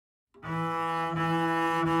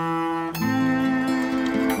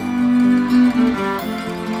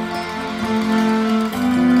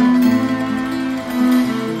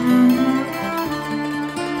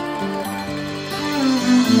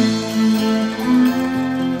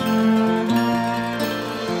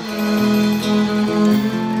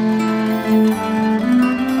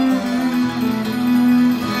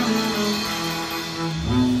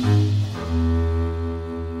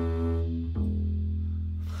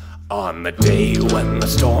On the day when the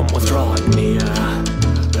storm was drawing near,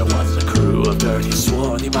 there was a crew of dirty,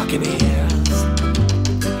 swarthy buccaneers.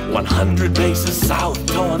 100 paces south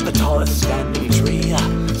toward the tallest standing tree,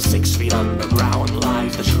 6 feet underground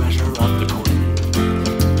lies the treasure of the queen.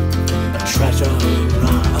 The treasure of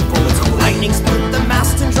the queen. Lightning split the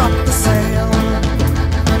mast and dropped the sail.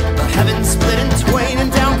 The heavens split in twain and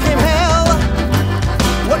down came hail.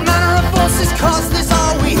 What manner of forces caused this?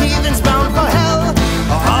 Are we heathens bound for hell?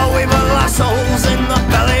 Or are we but lost souls in the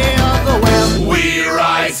belly of the whale? We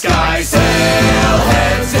ride sky sail,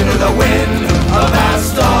 heads into the wind, a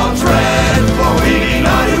vast all dread, for we do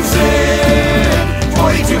not who sin.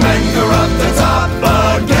 42 men corrupt the top,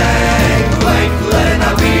 a gangplank, let it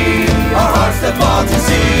not be our hearts that fall to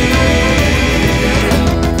sea.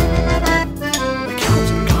 The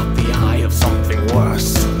captain caught the eye of something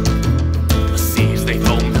worse. The seas they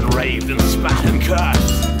foamed and raved and spat and cursed.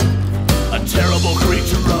 A terrible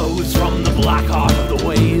creature rose from the black heart of the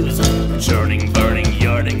waves, churning, burning,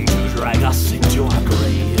 yearning to drag us into our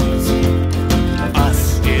graves.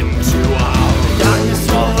 Us into our Darkness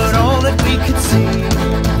swallowed all that we could see.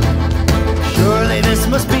 Surely this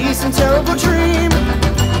must be some terrible dream.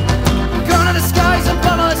 Gone are the skies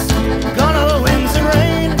above us, gone are the winds and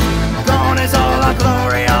rain. Gone is all our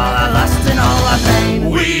glory, all our lust and all our pain.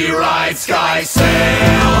 We ride sky sail,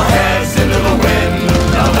 heads into the wind,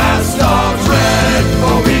 the vast all dread,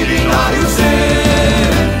 for we be not who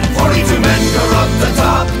sin. 42 men corrupt the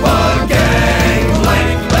top, a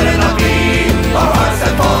gangplank, let it not be our hearts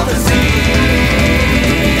that fall to sea.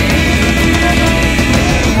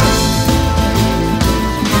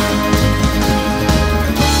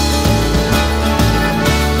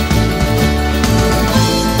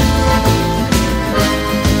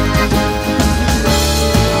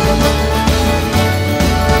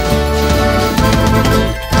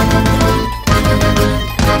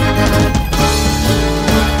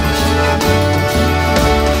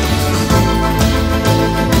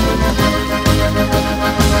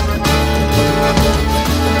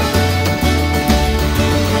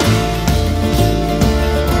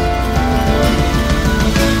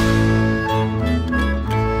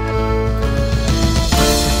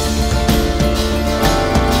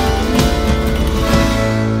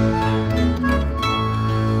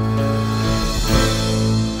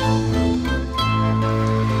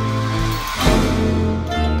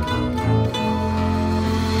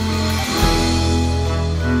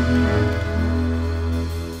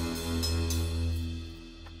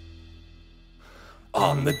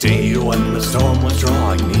 On the day when the storm was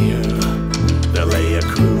drawing near, there lay a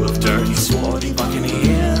crew of dirty, swarthy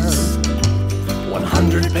buccaneers.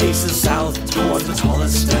 100 paces south toward the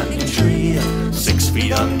tallest standing tree, 6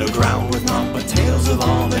 feet underground with none but tales of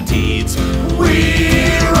all the deeds. We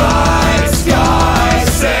ride sky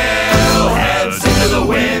sail, heads into the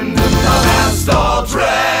wind, past all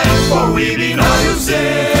dread, for we be not who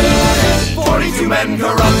sin. 42 men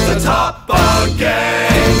corrupt the top, a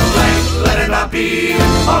gangplank, let it not be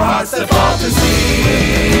our hearts that fall to sea.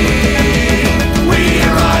 We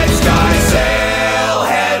ride sky sail,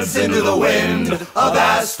 heads into the wind, a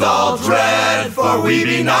vast all dread, for we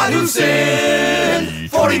be not who sin.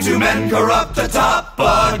 42 men corrupt the top,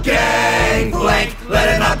 a gangplank,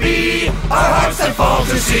 let it not be our hearts that fall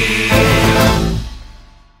to sea.